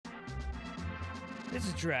This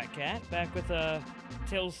is Dratcat, back with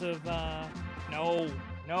Tales of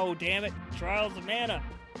no, damn it, Trials of Mana.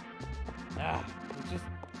 Let's just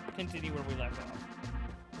continue where we left off.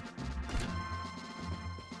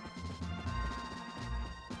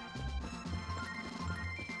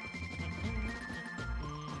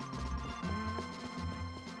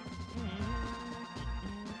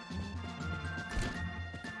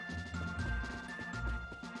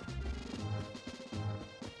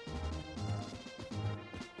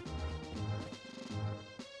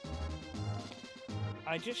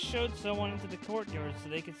 I just showed someone into the courtyard so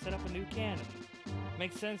they could set up a new cannon.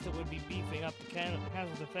 Makes sense it would be beefing up the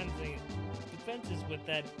castle's defenses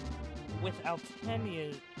with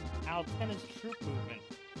Altena's troop movement.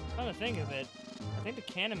 Come to think of it, I think the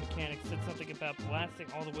cannon mechanic said something about blasting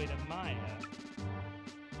all the way to Maya.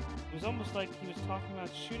 It was almost like he was talking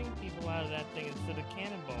about shooting people out of that thing instead of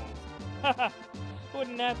cannonballs. Haha,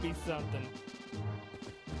 wouldn't that be something?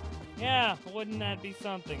 Yeah, wouldn't that be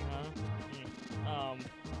something, huh?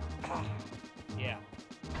 Yeah.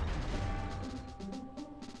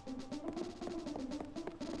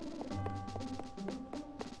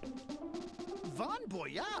 Bon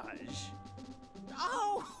Voyage?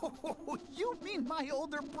 Oh, you mean my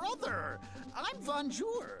older brother. I'm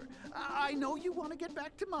Bonjour. I know you want to get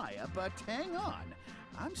back to Maya, but hang on.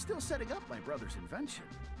 I'm still setting up my brother's invention.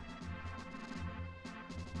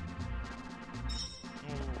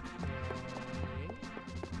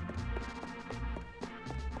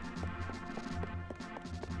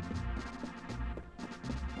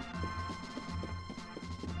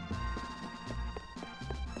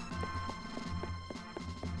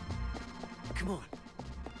 Come on.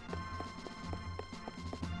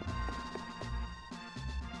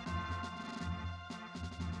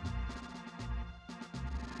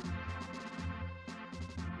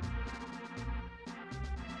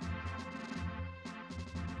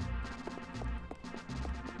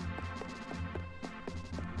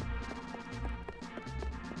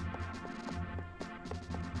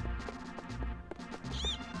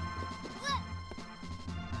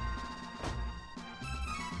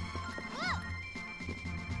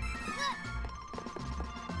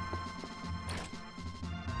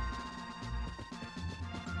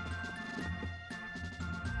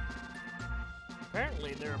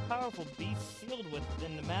 Apparently, there are powerful beasts sealed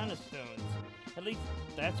within the Mana Stones. At least,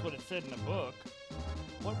 that's what it said in the book.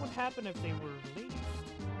 What would happen if they were released?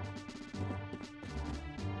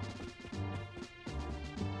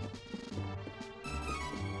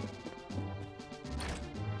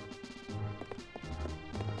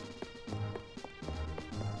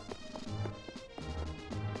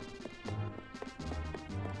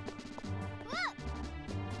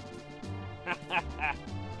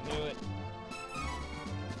 Knew it.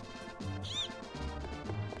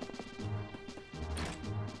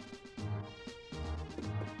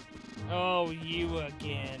 Oh, you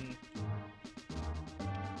again.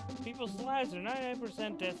 People's lives are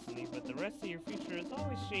 99% destiny, but the rest of your future is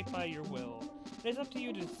always shaped by your will. It is up to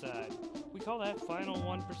you to decide. We call that final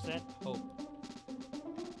 1% hope.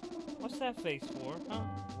 What's that face for, huh?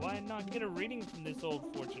 Why not get a reading from this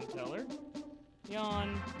old fortune teller?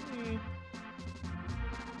 Yawn.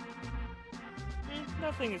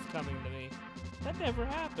 Nothing is coming to me. That never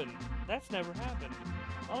happened. That's never happened.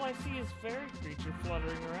 All I see is fairy creature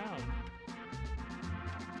fluttering around.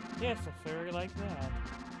 Yes, a fairy like that.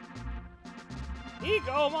 Eek!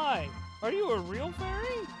 Oh my! Are you a real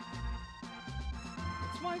fairy?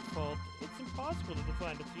 It's my fault. It's impossible to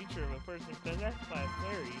define the future of a person possessed by a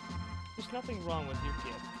fairy. There's nothing wrong with your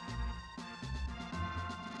gift.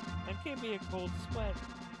 That gave me a cold sweat.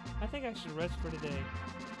 I think I should rest for today.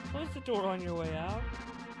 Close the door on your way out.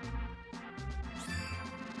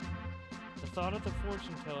 The thought of the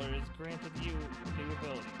fortune teller has granted you a new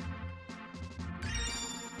ability.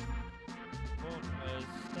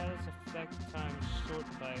 Status effect time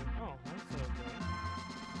shortened by... Oh, that's okay.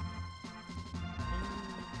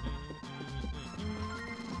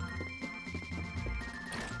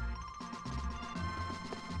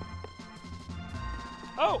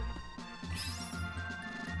 Oh!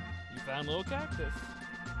 You found a little cactus.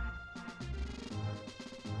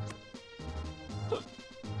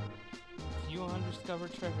 Few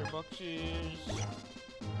undiscovered treasure boxes.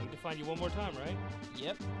 Need to find you one more time, right?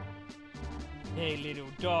 Yep. Hey, little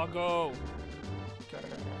doggo.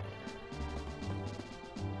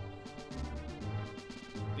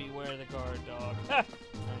 Beware the guard dog. Ha!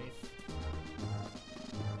 Nice.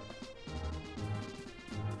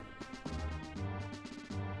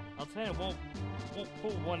 Altena won't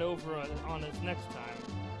pull one over on us next time.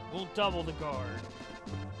 We'll double the guard.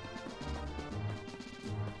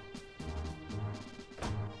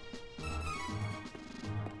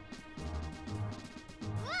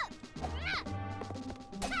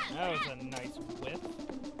 That was a nice whiff.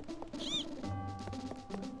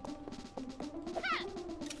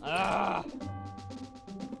 Ah!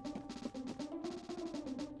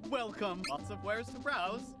 Welcome. Lots of wares to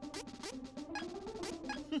browse.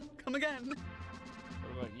 Come again.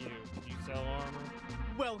 What about you? Did you sell armor?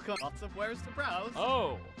 Welcome. Lots of wares to browse.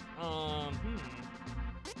 Oh!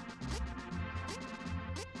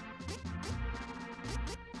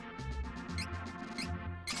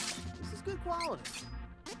 This is good quality.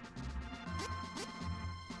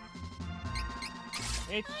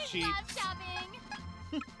 It's cheap. Love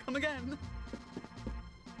shopping. Come again.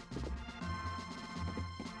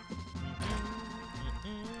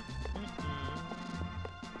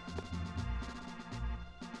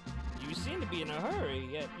 You seem to be in a hurry,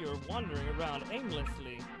 yet you're wandering around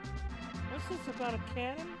aimlessly. What's this about a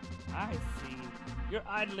cannon? I see. You're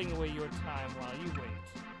idling away your time while you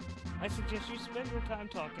wait. I suggest you spend your time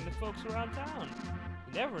talking to folks around town.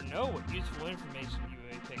 You never know what useful information you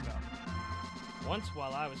may pick up. Once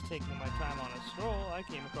while I was taking my time on a stroll, I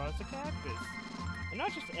came across a cactus. And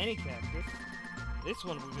not just any cactus. This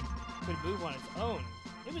one could move on its own.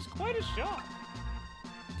 It was quite a shock.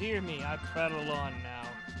 Dear me, I prattle on now.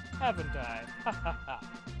 Haven't I? Ha ha ha.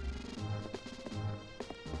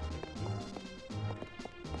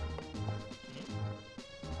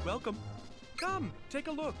 Welcome. Come, take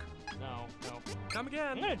a look. No, no. Come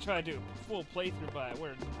again. I'm gonna try to do a full playthrough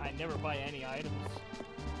where I never buy any items.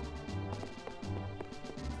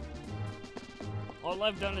 All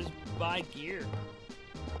I've done is buy gear.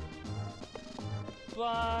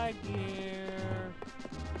 Buy gear.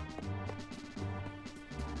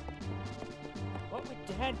 What would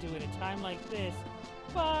Dad do at a time like this?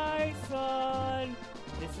 Bye, son.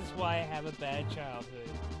 This is why I have a bad childhood.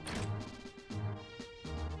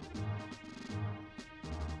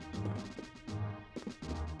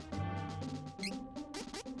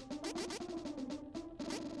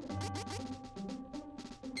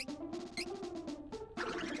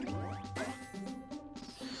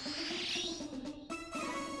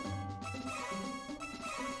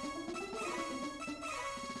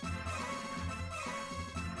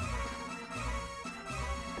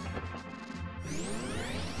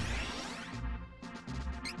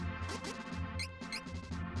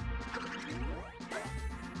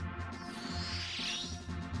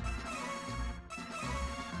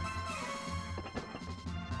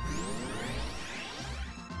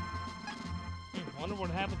 Wonder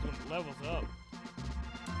what happens when it levels up.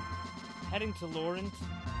 Heading to Laurent,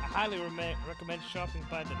 I highly recommend shopping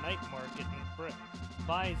by the night market in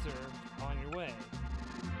Visor on your way.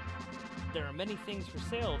 There are many things for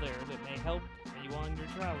sale there that may help you on your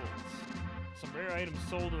travels. Some rare items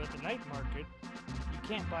sold at the night market you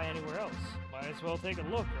can't buy anywhere else. Might as well take a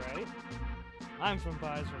look, right? I'm from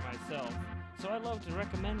Visor myself, so I love to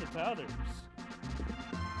recommend it to others.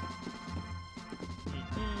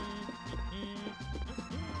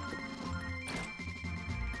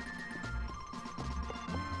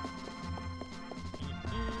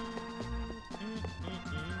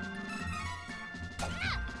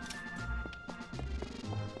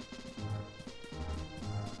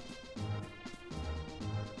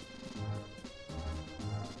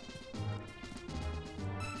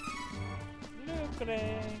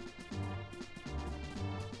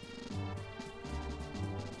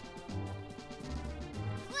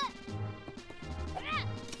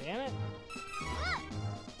 Damn it.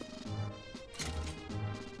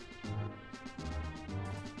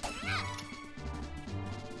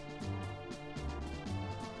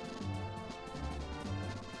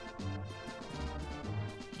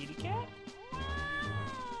 Kitty cat?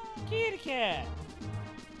 Kitty cat!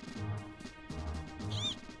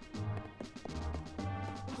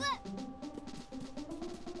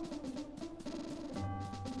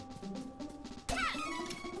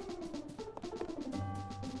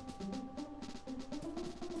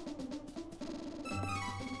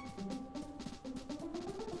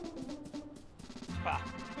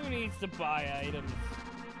 Who needs to buy items?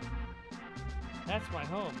 That's my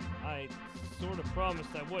home. I sort of promised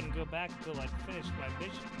I wouldn't go back until I finished my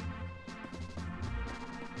mission.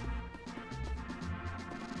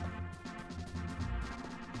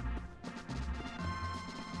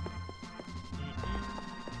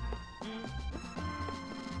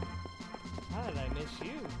 How did I miss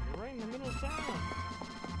you? You're right in the middle of town.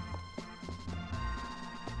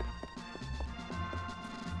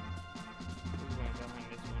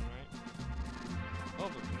 Oh,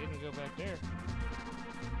 but we didn't go back there.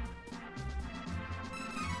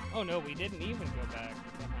 Oh no, we didn't even go back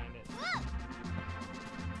behind it.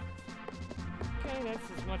 Okay,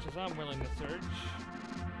 that's as much as I'm willing to search.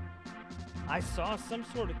 I saw some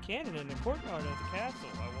sort of cannon in the courtyard of the castle.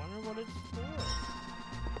 I wonder what it's for.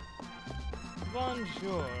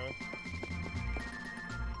 Bonjour.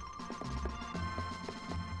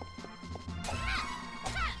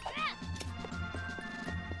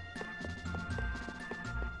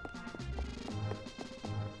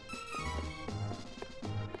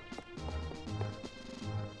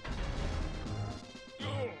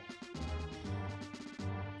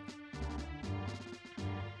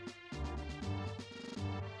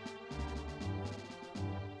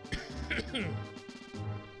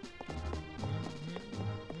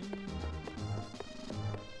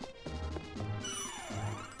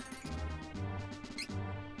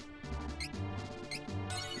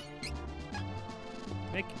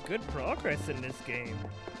 Making good progress in this game.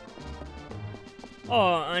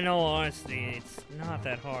 Oh, in all honesty, it's not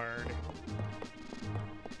that hard.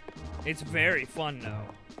 It's very fun though.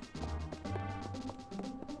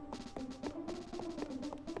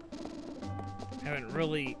 Haven't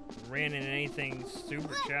really ran into anything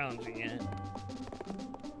super challenging yet.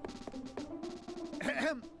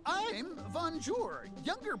 I'm Bonjour,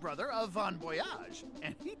 younger brother of Von Voyage,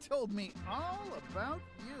 and he told me all about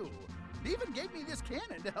you. He even gave me this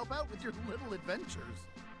cannon to help out with your little adventures.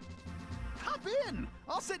 Hop in!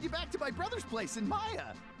 I'll send you back to my brother's place in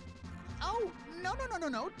Maya. Oh, no,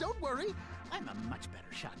 don't worry. I'm a much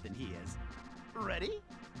better shot than he is. Ready?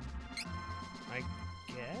 I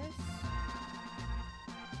guess?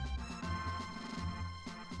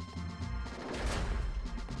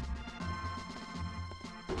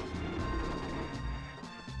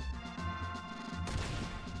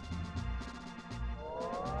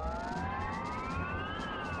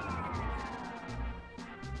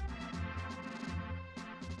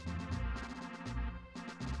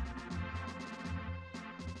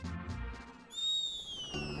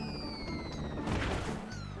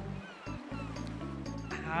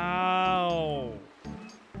 Ow!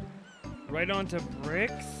 Right onto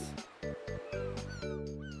bricks?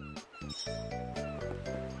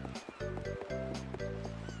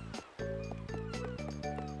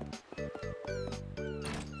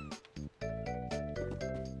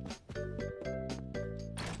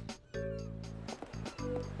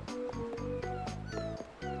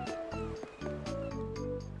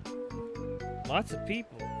 Lots of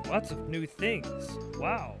people, lots of new things.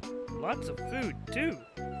 Wow, lots of food too.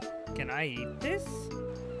 Can I eat this?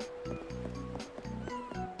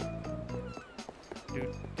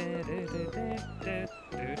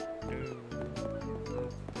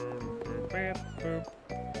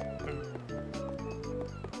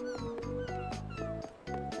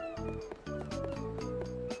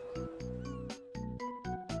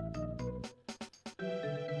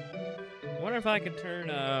 Wonder if I could turn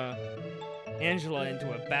Angela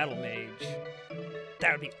into a battle mage.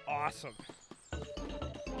 That would be awesome.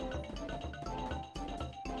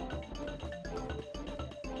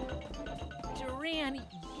 Duran,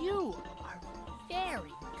 you are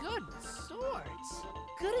very good with swords.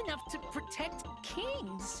 Good enough to protect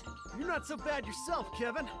kings. You're not so bad yourself,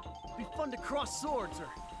 Kevin. Be fun to cross swords or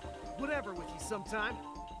whatever with you sometime.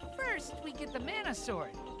 First, we get the mana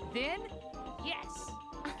sword. Then, yes.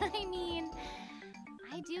 I mean,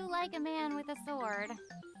 I do like a man with a sword.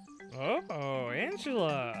 Oh,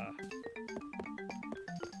 Angela.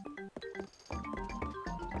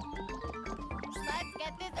 Let's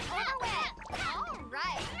get this over with. All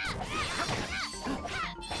right.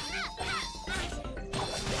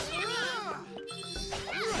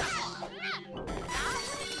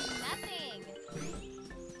 Nothing.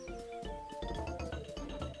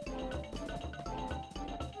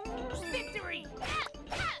 Victory!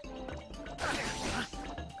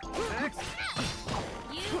 Next.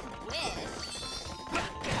 You wish.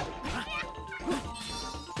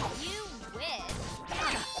 You wish.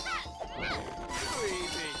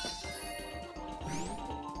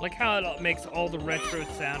 Like how it makes all the retro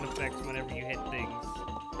sound effects whenever you hit things.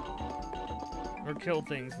 Or kill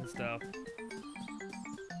things and stuff.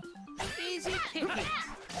 Easy pickings.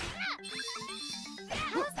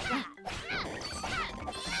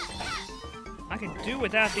 I can do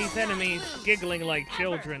without these enemies giggling like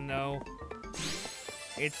children, though.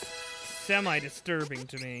 It's semi-disturbing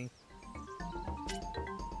to me.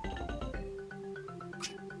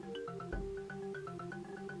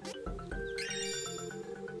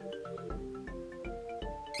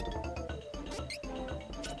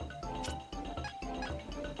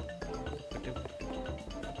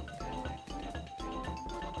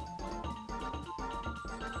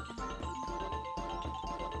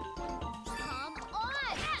 Come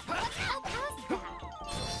on. What the hell was that?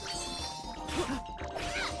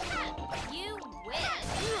 You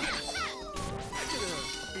wish.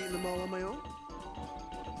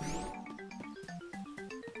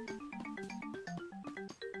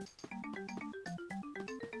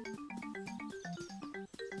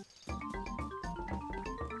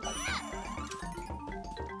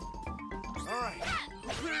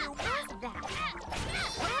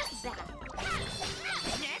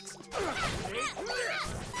 Next. Take this!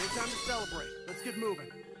 It's time to celebrate. Let's get moving.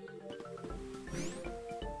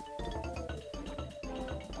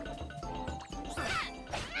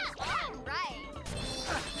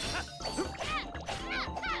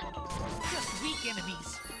 Just weak enemies.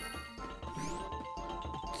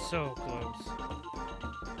 So close.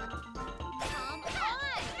 Come on!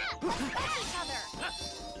 Let's fight each other!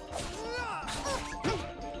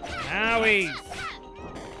 Owie!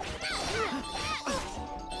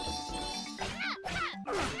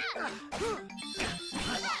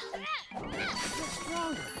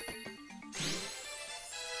 Stronger.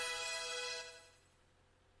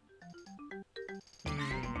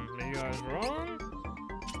 You guys wrong?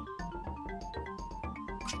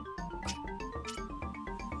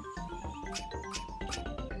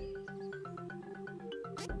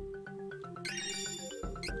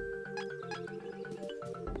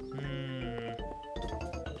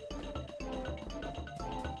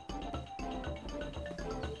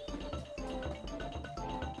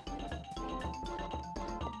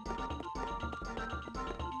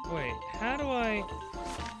 Wait, how do I...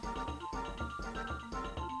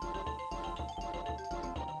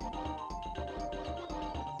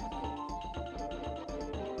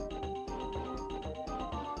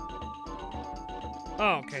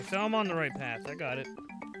 Oh, okay, so I'm on the right path. I got it.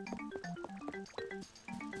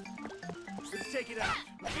 Let's take it out.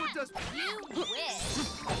 Before it does. You wish!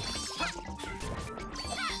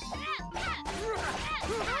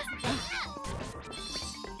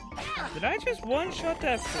 Did I just one-shot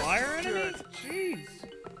that flyer enemy? Jeez.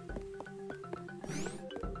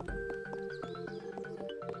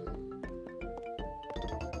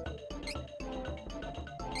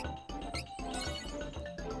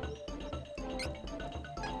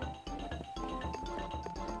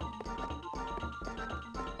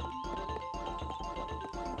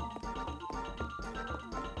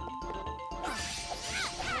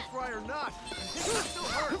 Fry or not, this one still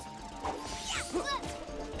hurts.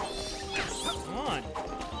 Come on.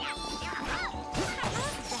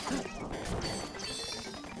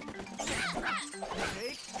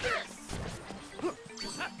 Take this.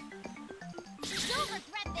 You'll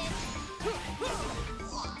regret this!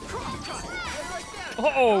 Right there.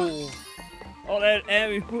 Oh! Oh, that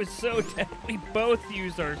enemy was so dead. We both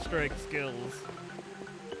used our strike skills.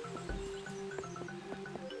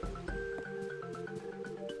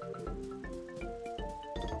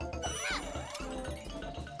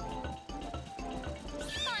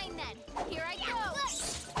 Fine then, here I go!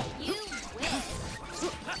 You wish!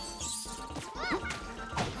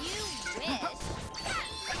 You wish!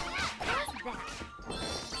 How's that?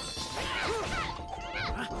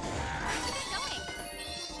 Keep it going!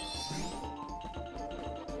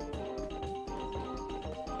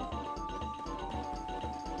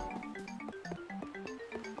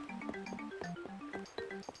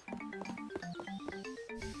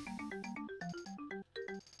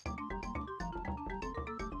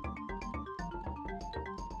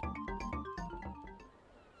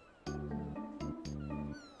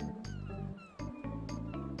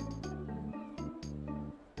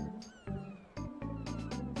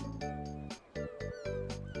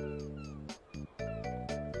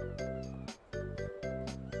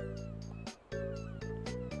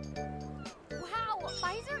 Wow,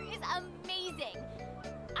 Pfizer is amazing!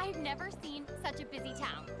 I've never seen such a busy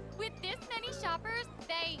town. With this many shoppers,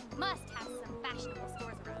 they must have some fashionable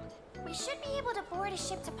stores around. We should be able to board a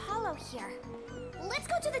ship to Palo here. Let's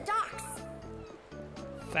go to the docks.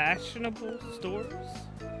 Fashionable stores?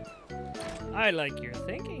 I like your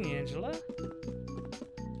thinking, Angela.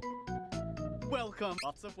 Welcome.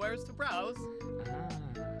 Lots of wares to browse.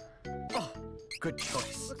 Oh, good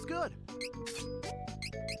choice. Looks good.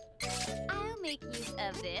 I'll make use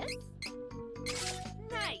of this.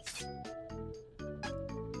 Nice.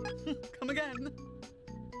 Come again.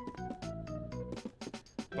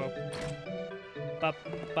 Bop. Bop,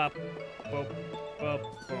 bop, bop, bop,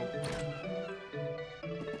 bop.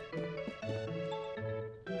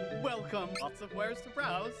 Welcome. Lots of wares to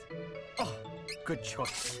browse. Oh, good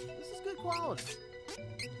choice. This is good quality.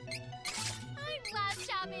 I love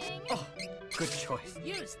shopping! Oh, good choice.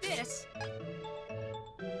 Use this.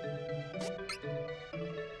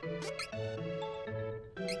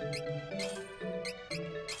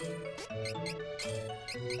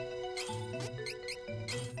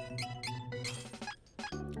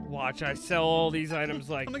 Watch, I sell all these items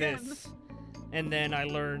like Come again. this. And then I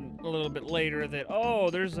learn a little bit later that, oh,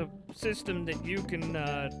 there's a system that you can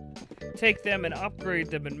take them and upgrade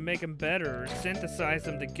them and make them better, or synthesize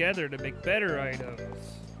them together to make better items.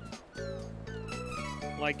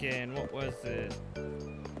 Like in, what was it?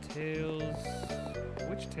 Tales...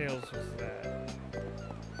 Which Tales was that?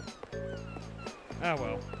 Oh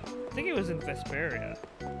well. I think it was in Vesperia.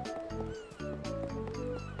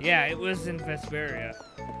 Yeah, it was in Vesperia.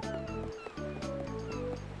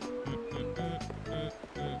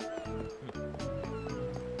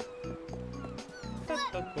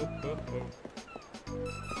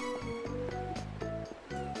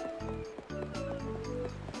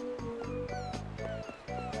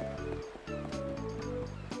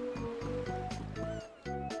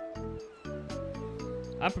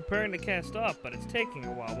 I'm preparing to cast off, but it's taking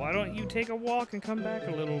a while. Why don't you take a walk and come back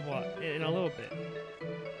in a little bit?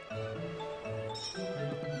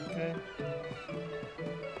 Okay.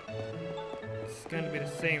 It's gonna be the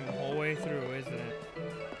same the whole way through, isn't it?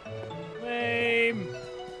 Lame!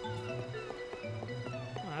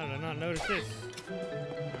 How did I not notice this?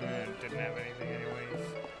 Didn't have anything anyways.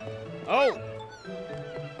 Oh!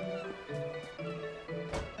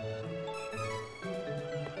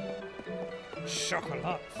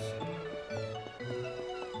 Chocolate.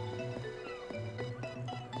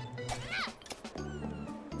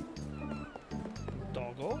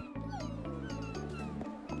 Doggo.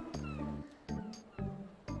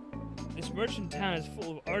 This merchant town is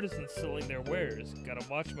full of artisans selling their wares. Gotta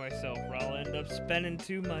watch myself or I'll end up spending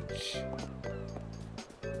too much.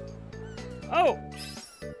 Oh!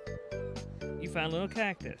 You found a little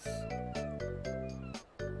cactus.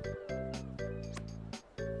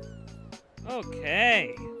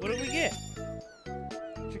 Okay, what did we get?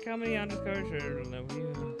 Check how many undiscovered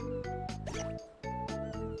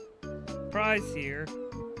prize here.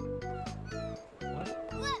 What?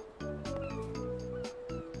 What?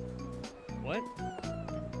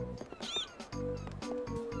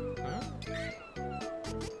 Huh?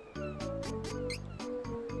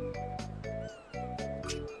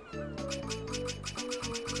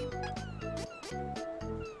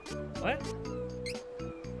 What?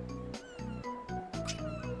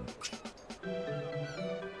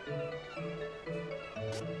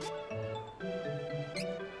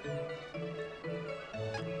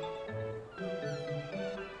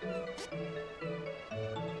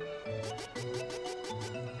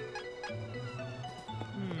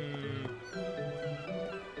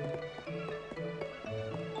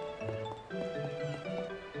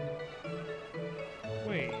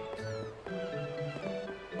 Wait.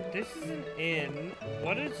 This is an inn.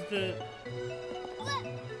 What is the...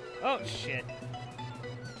 Oh, shit.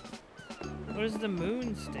 What does the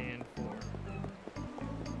moon stand for?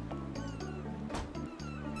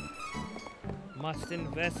 Must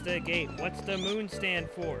investigate. What's the moon stand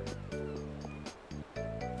for?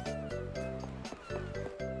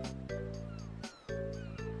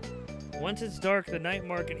 Once it's dark, the night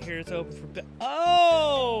market here is open for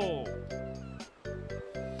oh!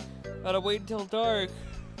 Gotta wait until dark.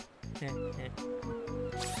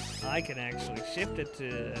 I can actually shift it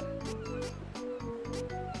to...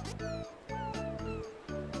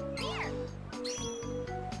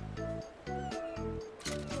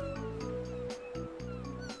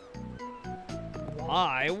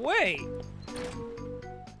 Why? Wait!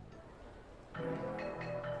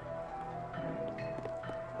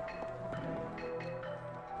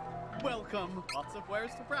 Welcome. Lots of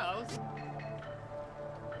wares to browse.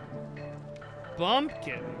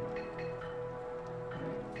 Bumpkin.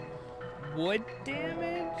 Wood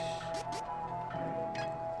damage?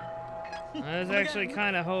 I was actually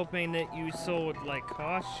kind of hoping that you sold like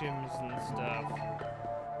costumes and stuff.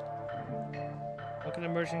 Look at the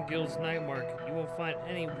Merchant Guild's night market. You won't find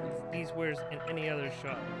any of these wares in any other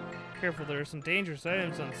shop. Careful, there are some dangerous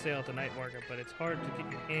items on sale at the night market, but it's hard to get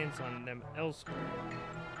your hands on them elsewhere.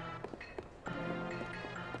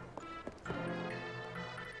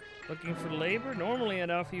 Looking for labor? Normally I'd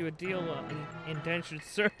offer you a deal on indentured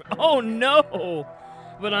servant. Oh no!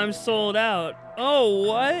 But I'm sold out. Oh,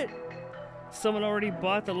 what? Someone already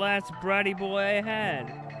bought the last bratty boy I had.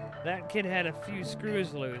 That kid had a few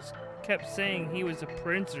screws loose. Kept saying he was a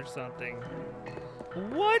prince or something.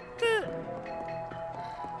 What the?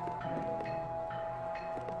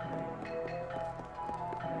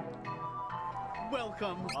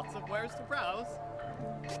 Welcome. Lots of wares to browse.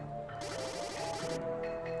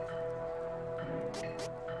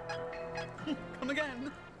 Come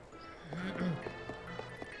again.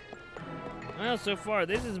 Well, so far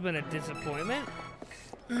this has been a disappointment.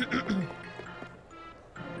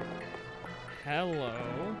 Hello.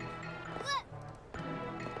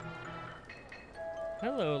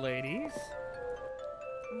 Hello, ladies.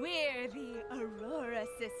 We're the Aurora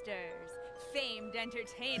Sisters, famed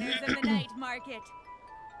entertainers of the night market.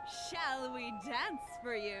 Shall we dance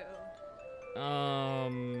for you?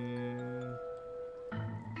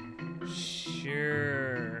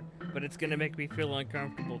 Sure. But it's gonna make me feel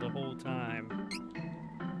uncomfortable the whole time.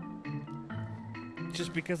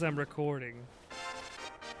 Just because I'm recording.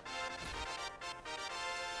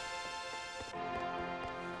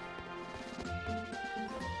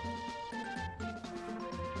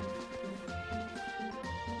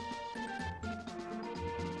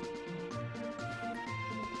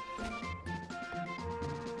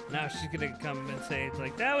 Now she's gonna come and say, it's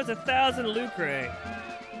like, that was 1,000 lucre.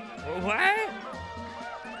 What?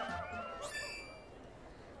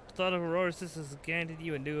 Thought of Aurora Sisters granted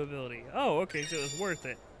you a new ability. Oh, okay, so it was worth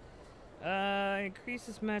it.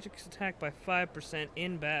 Increases magic's attack by 5%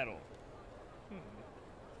 in battle.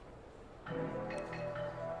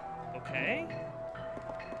 Okay.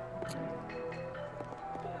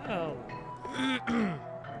 Oh.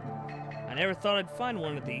 I never thought I'd find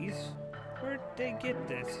one of these. Where'd they get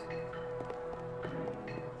this?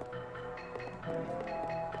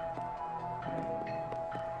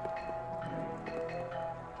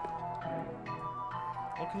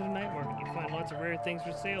 Welcome to the night market. You find lots of rare things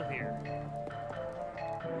for sale here.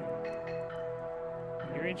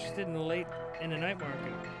 You're interested in the night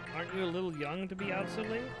market. Aren't you a little young to be out so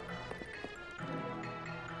late?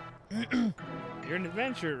 You're an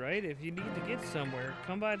adventurer, right? If you need to get somewhere,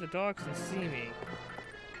 come by the docks and see me.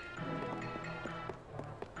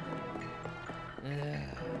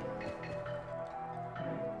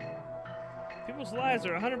 People's lives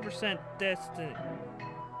are 100% destined.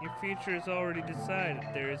 Your future is already decided.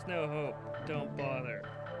 There is no hope. Don't bother.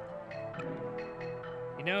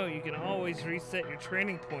 You know, you can always reset your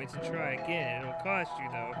training points and try again. It'll cost you,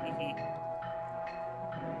 though.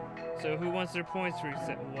 So who wants their points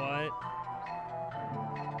reset? What?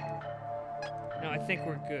 No, I think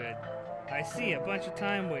we're good. I see, a bunch of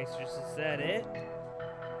time wasters. Is that it?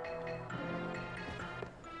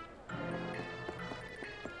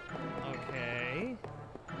 Okay.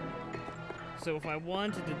 So if I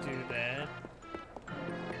wanted to do that...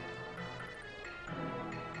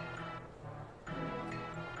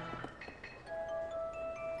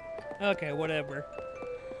 Okay, whatever.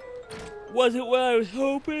 Wasn't what I was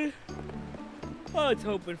hoping. I was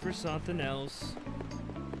hoping for something else.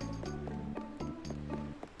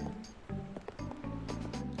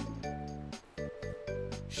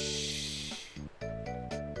 Shh.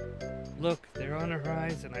 Look, they're on the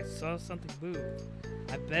horizon. I saw something move.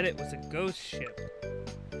 I bet it was a ghost ship.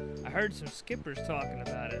 I heard some skippers talking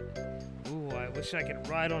about it. Ooh, I wish I could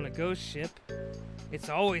ride on a ghost ship. It's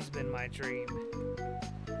always been my dream.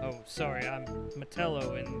 Oh, sorry, I'm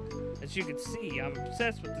Matello, and as you can see, I'm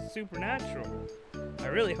obsessed with the supernatural. I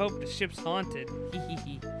really hope the ship's haunted.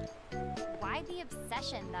 Why the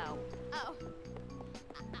obsession, though? Oh,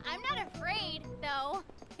 I'm not afraid, though,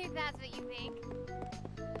 if that's what you think.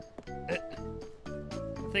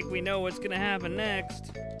 I think we know what's gonna happen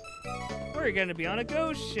next. We're gonna be on a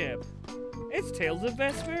ghost ship. It's Tales of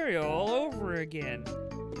Vesperia all over again.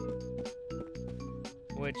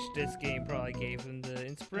 Which this game probably gave him the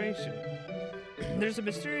inspiration. There's a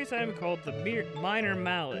mysterious item called the Minor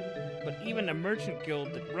Mallet, but even the merchant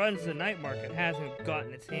guild that runs the night market hasn't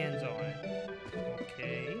gotten its hands on it.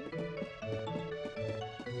 Okay.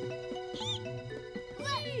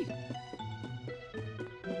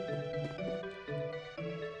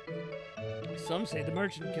 Some say the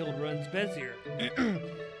merchant guild runs Bezier,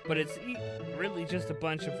 but it's really just a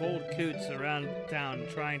bunch of old coots around town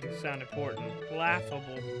trying to sound important.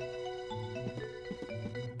 Laughable.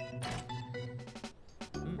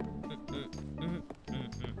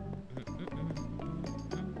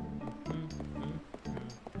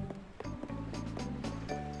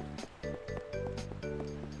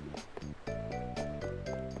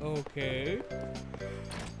 Okay.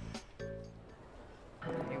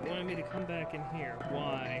 You wanted me to come back in here.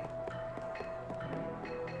 Why?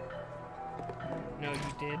 No, you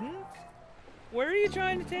didn't? Where are you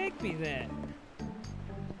trying to take me then?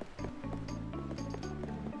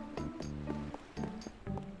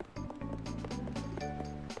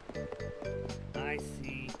 I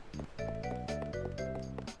see.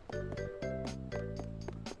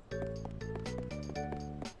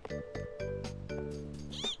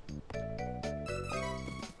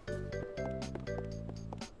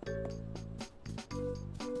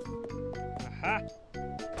 Aha!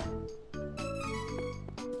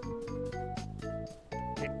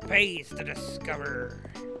 It pays to discover.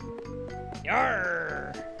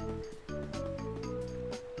 Yarr!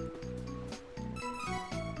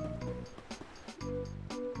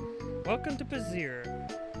 Welcome to Bezier.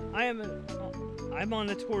 I'm on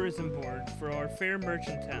the tourism board for our fair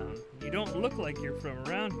merchant town. You don't look like you're from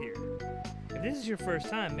around here. If this is your first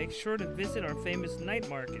time, make sure to visit our famous night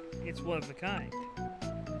market. It's one of a kind.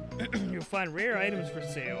 You'll find rare items for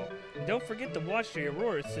sale. And don't forget to watch the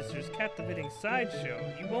Aurora Sisters' captivating sideshow.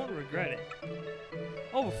 You won't regret it.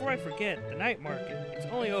 Oh, before I forget, the night market. It's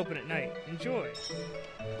only open at night. Enjoy.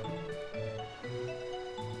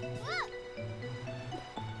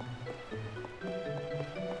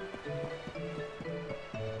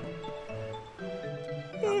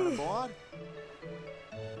 Coming aboard?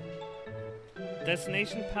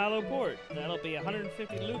 Destination Palo Port. That'll be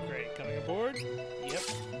 150 loot crate. Coming aboard? Yep.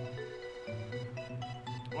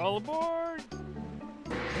 All aboard!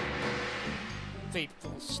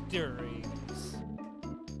 Fateful stirrings.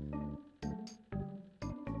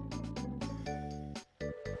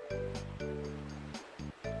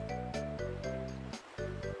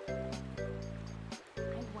 I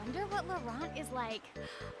wonder what Laurent is like.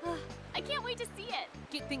 I can't wait to see it.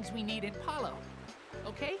 Get things we need in Palo,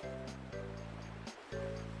 okay?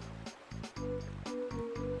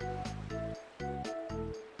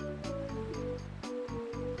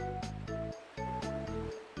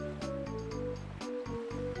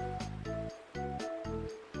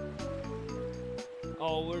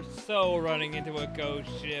 Oh, we're so running into a ghost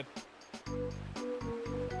ship.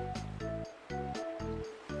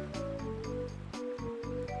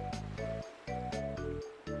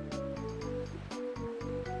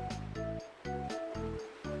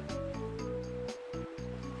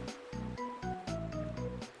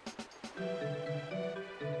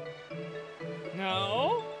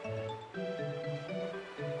 No.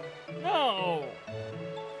 No.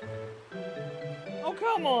 Oh,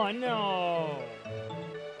 come on, no.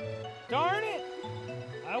 Darn it!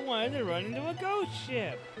 I wanted to run into a ghost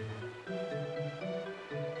ship.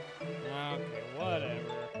 Okay, whatever.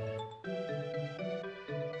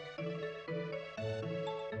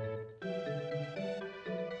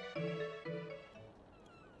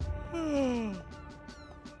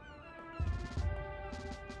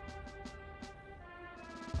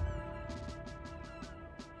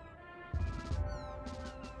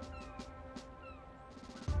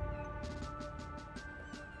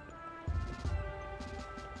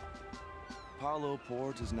 Palo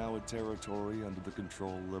Port is now a territory under the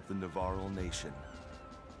control of the Navarro Nation.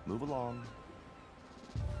 Move along.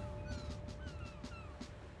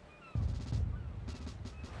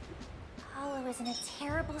 Palo is in a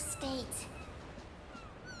terrible state.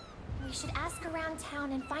 We should ask around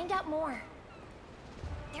town and find out more.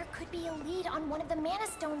 There could be a lead on one of the Mana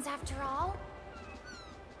Stones after all.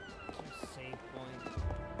 Save point.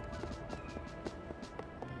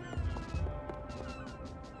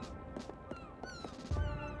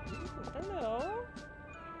 Hello.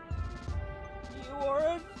 You are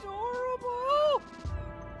adorable.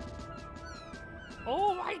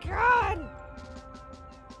 Oh my god.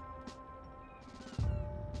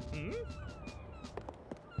 Hmm?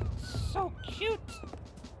 So cute.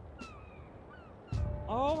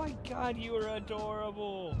 Oh my god, you are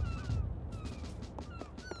adorable.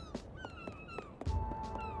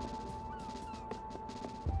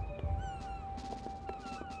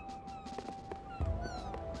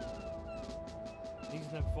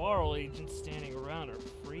 These Navarro agents standing around are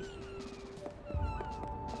freaky.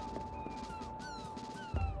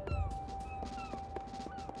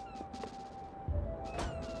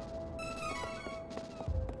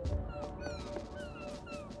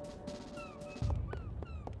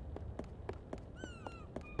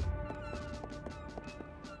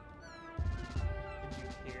 Did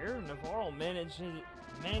you hear? Navarro managed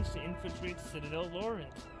to infiltrate Citadel Laurent.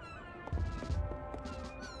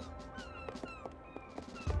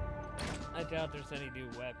 I doubt there's any new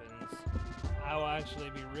weapons. I'll actually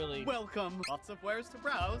be really... Welcome. Lots of wares to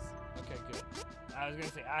browse. Okay, good. I was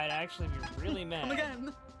gonna say, I'd actually be really mad. Come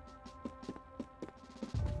again.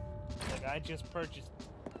 Like, I just purchased,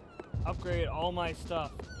 upgraded all my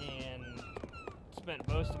stuff, and spent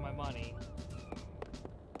most of my money.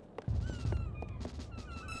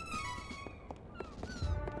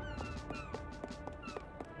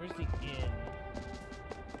 Where's the inn?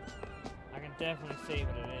 I can definitely save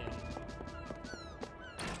at an inn.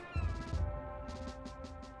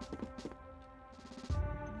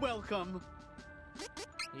 Welcome.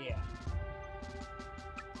 Yeah.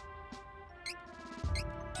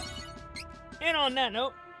 And on that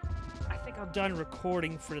note, I think I'm done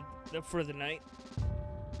recording for the night.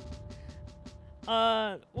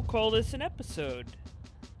 We'll call this an episode.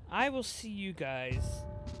 I will see you guys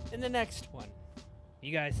in the next one.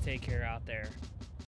 You guys take care out there.